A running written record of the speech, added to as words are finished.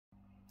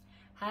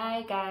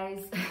Hi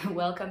guys,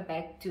 welcome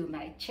back to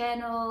my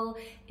channel.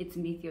 It's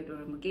me,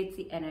 Theodora,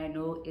 and I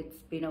know it's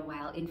been a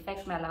while. In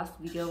fact, my last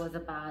video was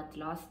about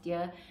last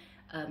year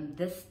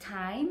this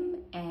time,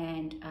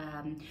 and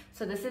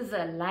so this is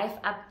a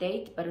life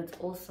update, but it's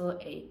also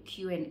a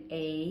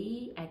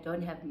Q&A. I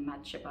don't have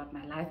much about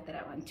my life that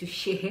I want to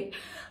share,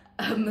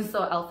 so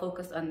I'll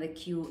focus on the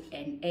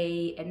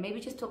Q&A and maybe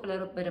just talk a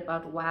little bit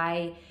about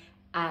why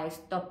I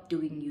stopped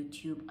doing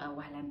YouTube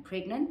while I'm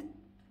pregnant.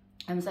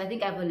 So I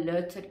think I've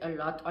alerted a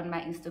lot on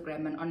my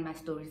Instagram and on my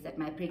stories that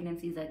my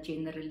pregnancies are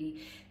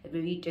generally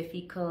very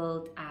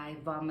difficult. I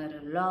vomit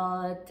a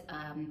lot.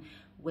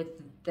 With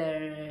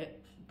the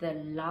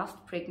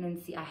last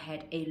pregnancy, I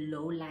had a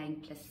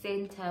low-lying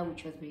placenta,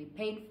 which was very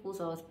painful.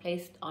 So I was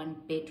placed on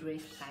bed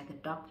rest by the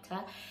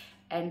doctor.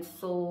 And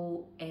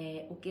so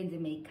Ukenzi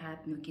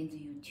makeup,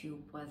 Ukenzi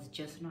YouTube was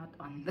just not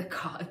on the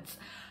cards.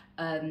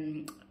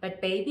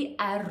 But baby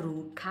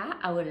Aruka,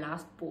 our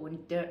last born,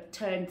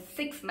 turned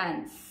 6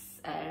 months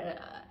a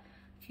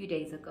few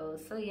days ago.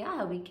 So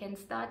yeah, we can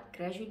start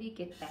gradually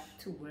get back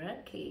to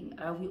working.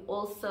 We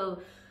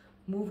also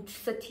moved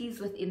cities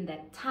within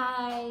that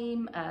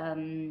time,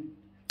 and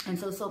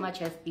so much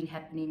has been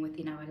happening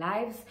within our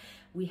lives.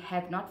 We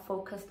have not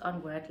focused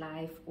on Word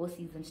Life or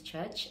Seasons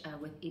Church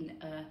within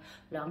a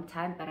long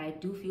time, but I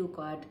do feel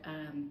God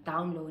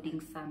downloading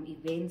some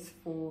events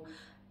for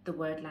the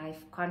Word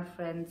Life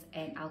conference,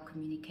 and I'll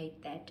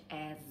communicate that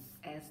as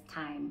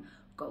time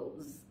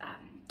goes.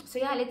 So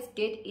yeah, let's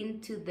get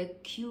into the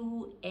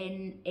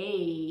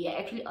Q&A. I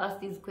actually asked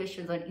these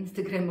questions on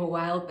Instagram a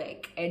while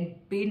back and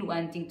been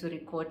wanting to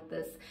record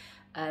this,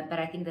 but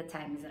I think the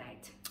time is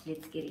right.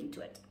 Let's get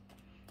into it.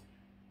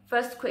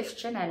 First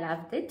question, I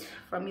loved it.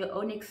 From your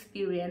own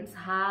experience,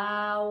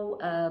 how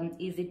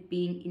is it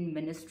being in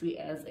ministry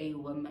as a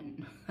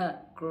woman?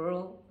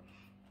 Girl,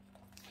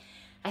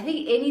 I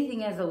think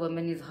anything as a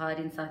woman is hard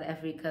in South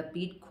Africa,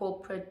 be it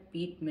corporate,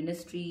 be it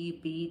ministry,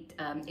 be it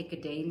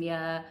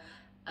academia.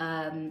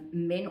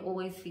 Men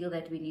always feel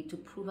that we need to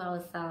prove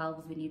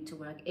ourselves, we need to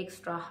work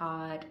extra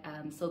hard.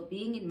 So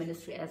being in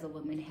ministry as a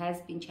woman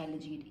has been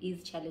challenging. It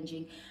is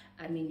challenging.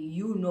 I mean,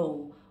 you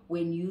know,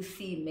 when you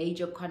see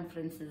major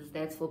conferences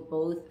that's for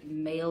both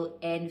male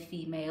and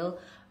female,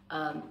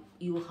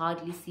 you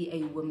hardly see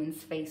a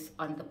woman's face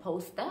on the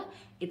poster.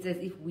 It's as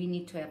if we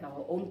need to have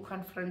our own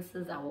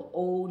conferences, our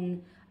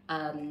own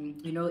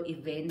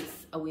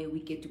events where we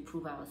get to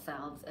prove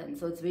ourselves. And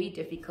so it's very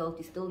difficult.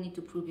 You still need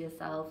to prove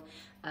yourself.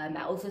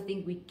 I also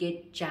think we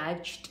get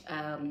judged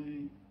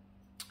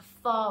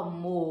far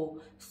more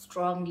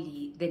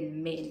strongly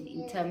than men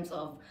in terms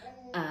of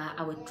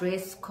our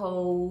dress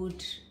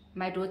code.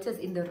 My daughter's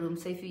in the room,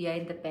 so if you are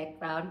in the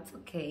background, it's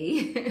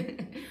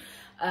okay.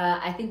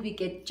 I think we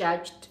get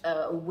judged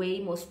way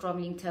more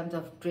strongly in terms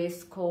of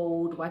dress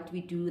code, what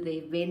we do, the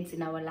events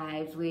in our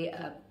lives,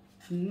 where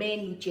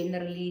men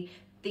generally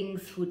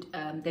things would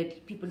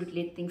that people would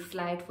let things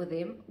slide for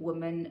them.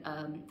 Women,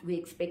 we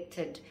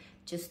expected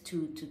just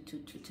to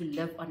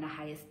live on a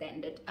higher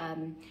standard.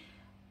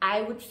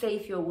 I would say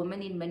if you're a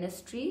woman in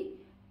ministry,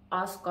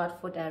 ask God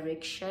for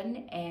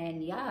direction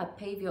and yeah,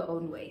 pave your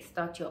own way,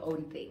 start your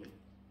own thing.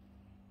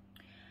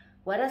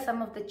 What are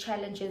some of the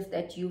challenges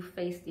that you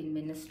faced in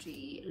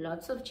ministry?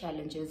 Lots of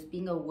challenges.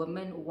 Being a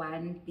woman,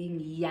 one. Being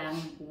young,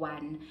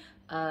 one.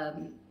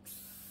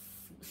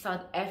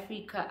 South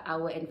Africa,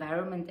 our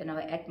environment and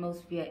our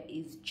atmosphere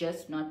is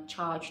just not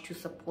charged to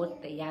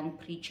support the young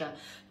preacher,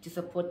 to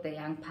support the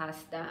young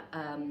pastor.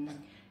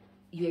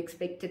 You're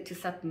expected to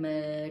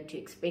submit,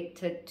 you're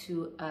expected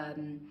to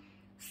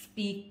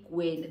speak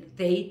when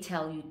they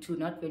tell you to,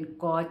 not when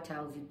God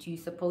tells you to.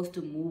 You're supposed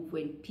to move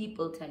when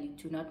people tell you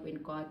to, not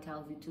when God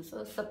tells you to.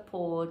 So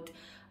support,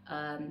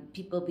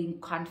 people being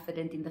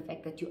confident in the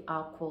fact that you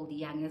are called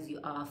young as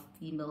you are,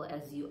 female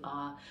as you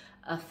are.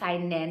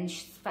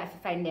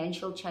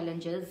 Financial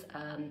challenges,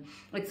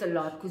 it's a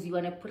lot because you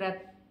want to put up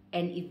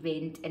an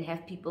event and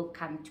have people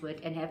come to it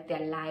and have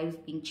their lives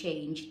being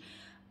changed.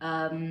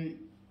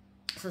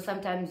 So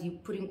sometimes you're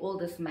putting all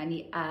this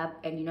money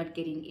up and you're not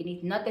getting any,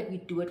 not that we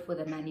do it for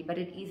the money, but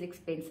it is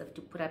expensive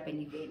to put up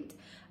an event.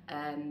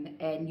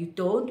 And you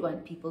don't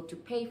want people to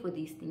pay for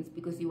these things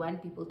because you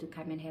want people to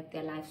come and have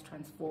their lives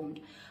transformed.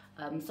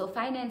 So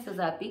finances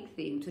are a big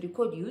thing. To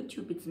record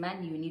YouTube, it's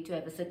money. You need to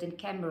have a certain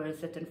camera, a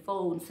certain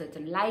phone,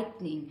 certain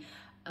lighting.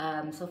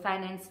 So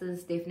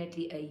finances,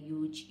 definitely a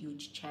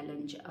huge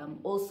challenge.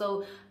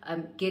 Also,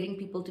 getting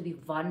people to be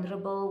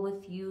vulnerable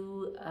with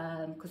you,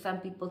 because some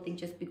people think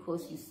just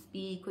because you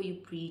speak or you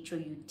preach or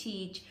you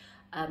teach,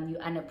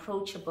 you're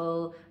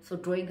unapproachable. So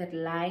drawing that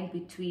line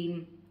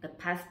between the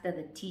pastor,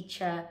 the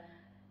teacher,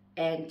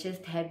 and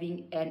just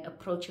having an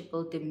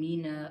approachable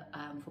demeanor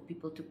for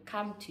people to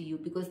come to you,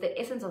 because the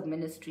essence of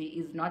ministry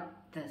is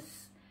not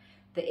this.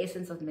 The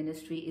essence of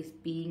ministry is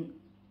being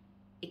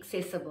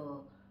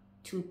accessible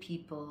to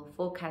people,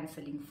 for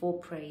counseling, for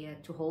prayer,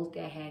 to hold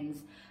their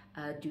hands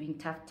during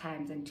tough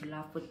times and to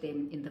laugh with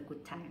them in the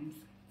good times.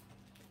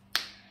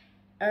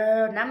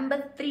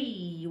 Number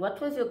 3, what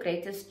was your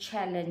greatest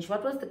challenge?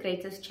 What was the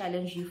greatest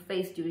challenge you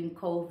faced during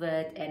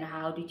COVID, and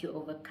how did you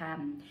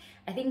overcome?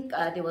 I think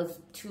there was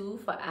 2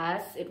 for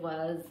us. It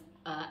was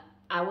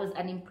I was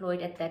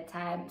unemployed at that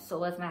time, so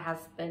was my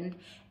husband,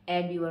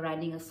 and we were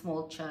running a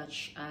small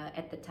church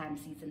at the time,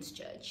 Seasons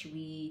Church.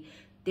 We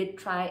did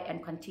try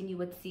and continue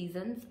with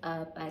Seasons,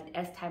 but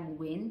as time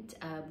went,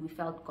 we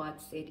felt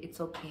God said, it's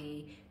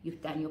okay,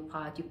 you've done your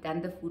part, you've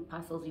done the food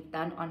parcels, you've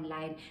done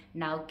online,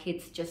 now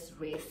kids, just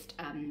rest.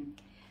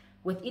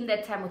 Within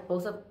that time, with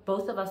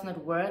both of us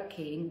not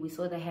working, we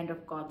saw the hand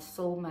of God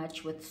so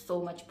much, with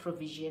so much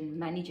provision,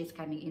 money just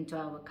coming into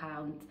our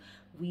account.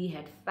 We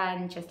had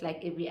fun just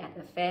like every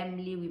other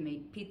family. We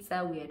made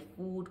pizza, we had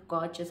food,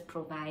 God just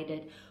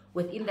provided.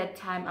 Within that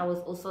time, I was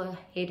also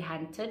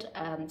headhunted,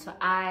 so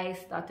I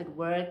started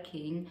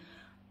working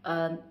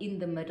in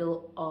the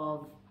middle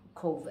of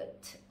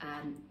COVID,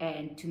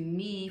 and to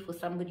me, for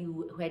somebody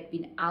who had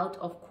been out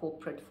of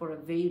corporate for a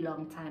very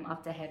long time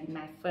after having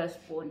my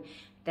firstborn,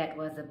 that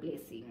was a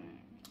blessing.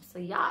 So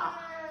yeah.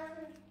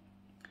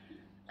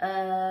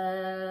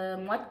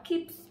 What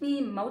keeps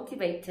me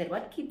motivated?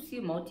 What keeps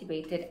you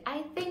motivated?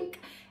 I think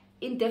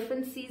in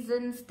different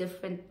seasons,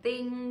 different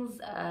things.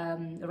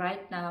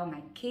 Right now,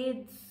 my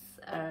kids,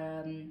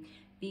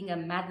 being a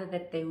mother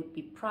that they would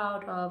be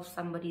proud of,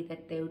 somebody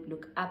that they would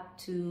look up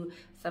to,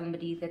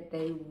 somebody that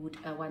they would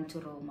want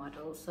to role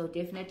model. So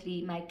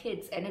definitely my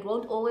kids, and it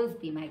won't always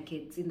be my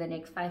kids. In the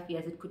next 5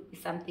 years, it could be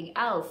something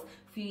else.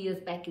 A few years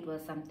back, it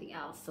was something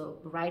else. So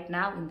right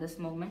now, in this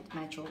moment,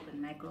 my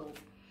children, my girls.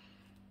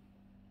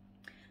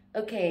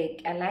 Okay,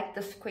 I like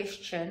this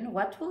question.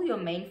 What will your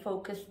main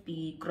focus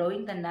be?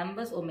 Growing the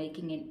numbers or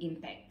making an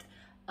impact?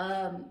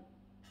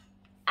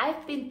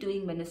 I've been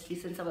doing ministry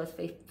since I was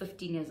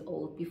 15 years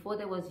old. Before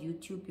there was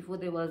YouTube, before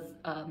there was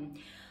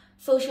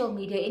social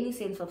media, any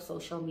sense of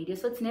social media.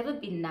 So it's never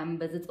been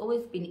numbers, it's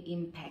always been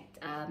impact.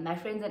 My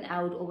friends and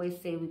I would always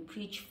say we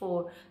preach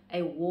for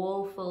a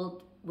wall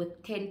filled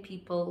with 10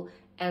 people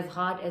as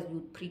hard as we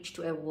would preach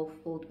to a wall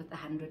filled with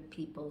 100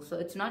 people. So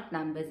it's not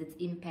numbers, it's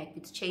impact.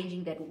 It's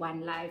changing that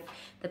one life.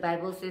 The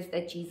Bible says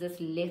that Jesus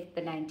left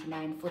the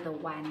 99 for the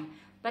one.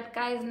 But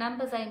guys,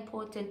 numbers are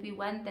important. We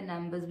want the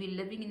numbers. We're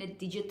living in a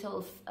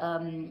digital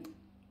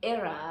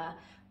era.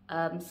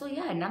 So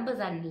yeah, numbers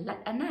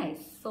are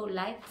nice. So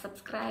like,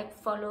 subscribe,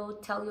 follow,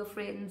 tell your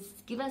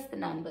friends, give us the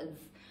numbers.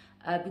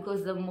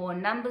 Because the more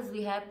numbers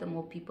we have, the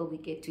more people we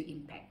get to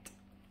impact.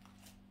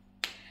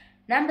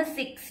 Number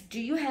 6, do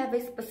you have a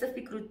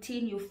specific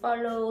routine you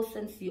follow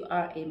since you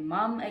are a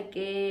mom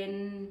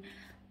again?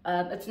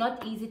 It's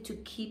not easy to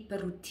keep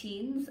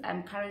routines.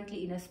 I'm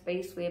currently in a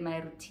space where my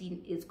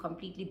routine is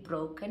completely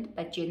broken,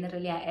 but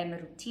generally I am a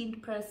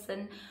routine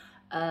person.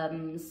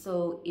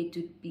 So it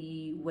would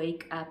be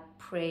wake up,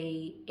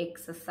 pray,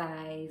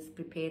 exercise,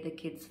 prepare the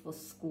kids for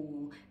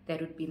school. That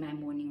would be my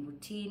morning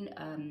routine.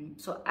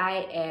 So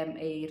I am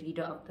a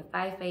reader of the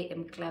 5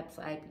 a.m. club,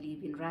 so I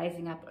believe in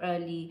rising up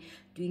early,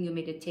 doing your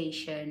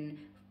meditation.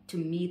 To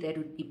me, that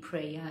would be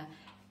prayer,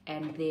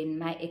 and then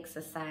my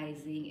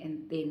exercising,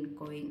 and then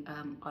going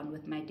on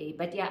with my day.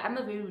 But yeah, I'm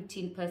a very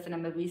routine person.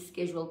 I'm a very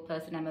scheduled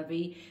person. I'm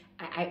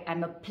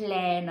a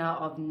planner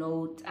of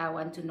note. I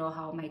want to know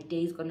how my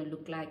day is going to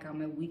look like, how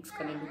my week's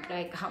going to look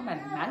like, how my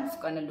month's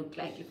going to look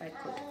like, if I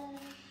could.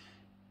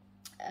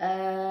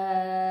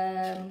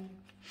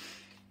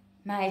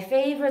 My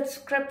favorite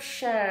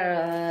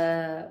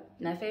scripture,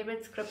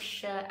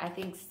 I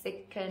think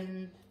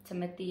 2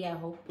 Timothy, I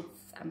hope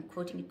I'm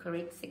quoting it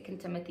correct, 2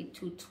 Timothy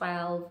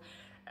 2:12.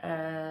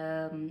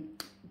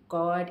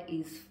 God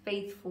is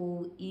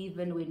faithful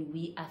even when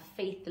we are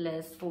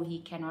faithless, for he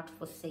cannot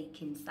forsake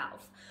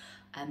himself.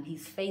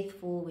 He's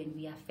faithful when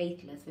we are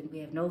faithless. When we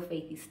have no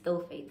faith, he's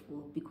still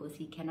faithful because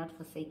he cannot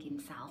forsake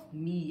himself.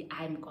 Me,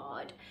 I'm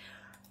God.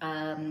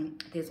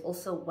 There's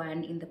also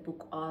one in the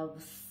book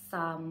of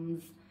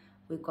Psalms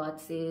where God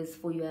says,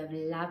 for you have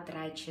loved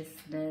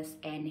righteousness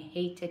and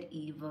hated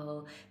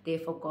evil.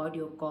 Therefore God,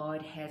 your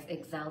God, has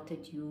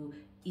exalted you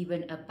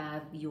even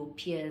above your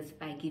peers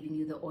by giving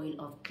you the oil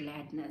of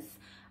gladness.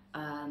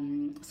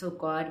 So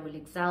God will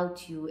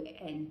exalt you,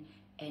 and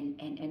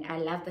I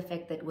love the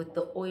fact that with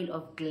the oil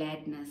of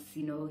gladness,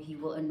 you know, he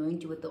will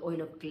anoint you with the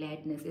oil of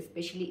gladness,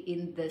 especially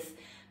in this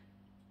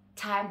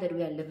time that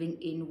we are living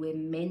in, where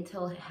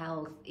mental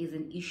health is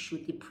an issue,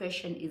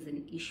 depression is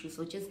an issue.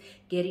 So just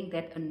getting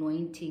that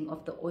anointing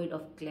of the oil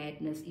of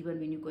gladness, even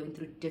when you're going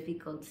through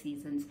difficult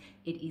seasons,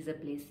 it is a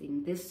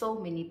blessing. There's so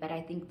many, but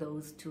I think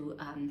those two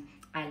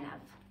I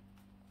love.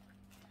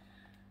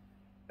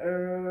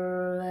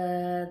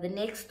 The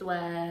next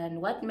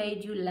one, what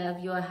made you love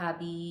your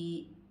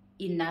hubby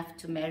enough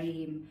to marry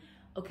him?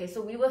 Okay,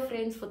 so we were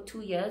friends for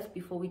 2 years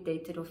before we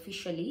dated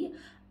officially.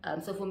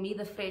 So for me,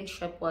 the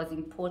friendship was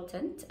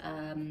important.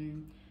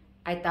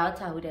 I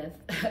doubt I would have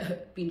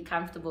been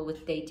comfortable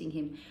with dating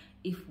him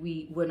if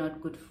we were not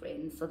good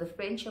friends. So the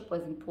friendship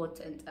was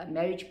important. A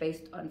marriage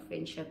based on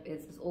friendship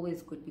is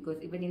always good,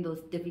 because even in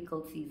those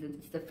difficult seasons,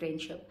 it's the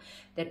friendship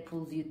that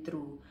pulls you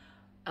through.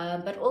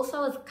 But also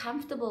I was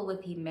comfortable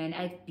with him, man.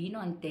 I'd been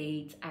on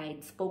dates,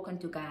 I'd spoken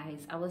to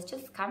guys. I was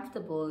just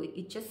comfortable.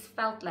 It just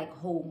felt like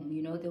home,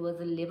 you know. There was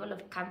a level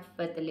of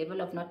comfort, a level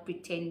of not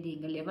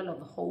pretending, a level of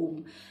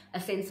home,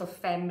 a sense of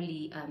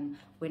family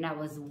when I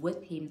was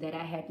with him that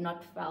I had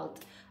not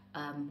felt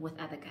with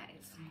other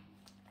guys.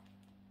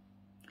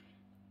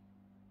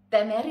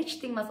 The marriage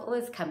thing must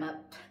always come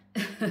up.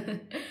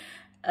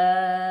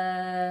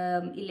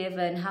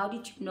 11, how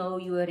did you know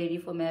you were ready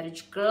for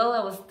marriage? Girl,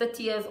 I was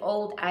 30 years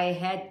old. I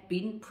had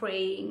been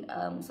praying,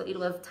 so it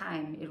was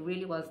time. It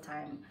really was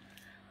time.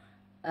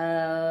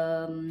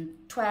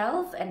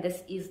 12, and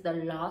this is the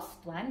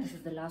last one. This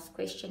is the last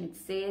question. It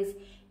says,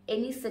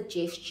 any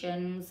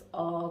suggestions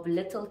of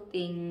little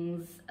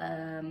things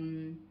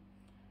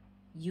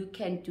you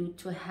can do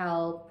to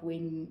help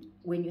when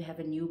you have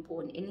a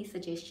newborn? Any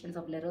suggestions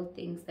of little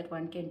things that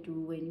one can do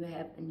when you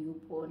have a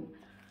newborn?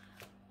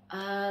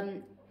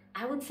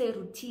 I would say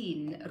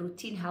routine.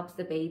 Routine helps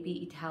the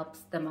baby, it helps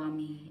the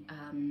mommy.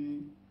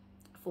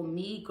 For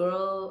me,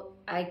 girl,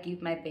 I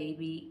give my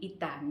baby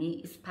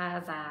itami,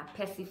 ispaza,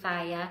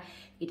 pacifier.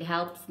 It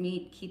helps me,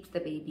 it keeps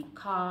the baby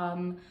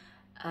calm.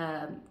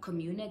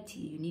 Community,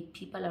 you need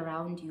people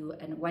around you,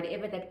 and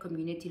whatever that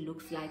community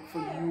looks like for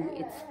you,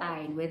 it's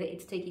fine. Whether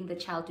it's taking the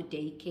child to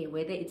daycare,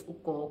 whether it's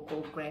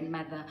ugogo,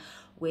 grandmother,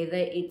 whether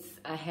it's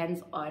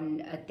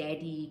hands-on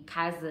daddy,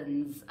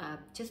 cousins,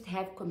 just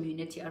have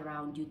community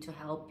around you to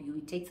help you.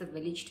 It takes a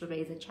village to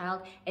raise a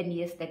child, and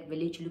yes, that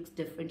village looks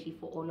differently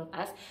for all of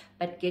us,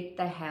 but get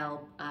the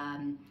help.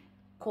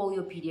 Call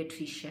your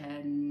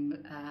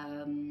pediatrician.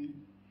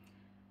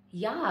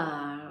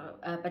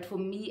 But for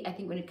me, I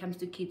think when it comes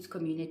to kids,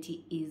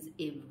 community is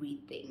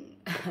everything.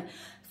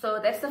 So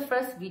that's the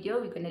first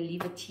video. We're gonna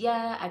leave it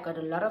here. I got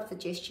a lot of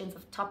suggestions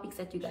of topics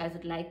that you guys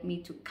would like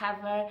me to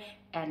cover,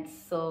 and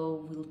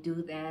so we'll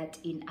do that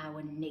in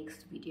our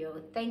next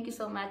video. Thank you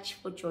so much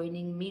for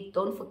joining me.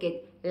 Don't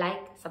forget,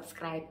 like,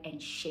 subscribe,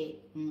 and share.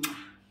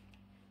 Mwah.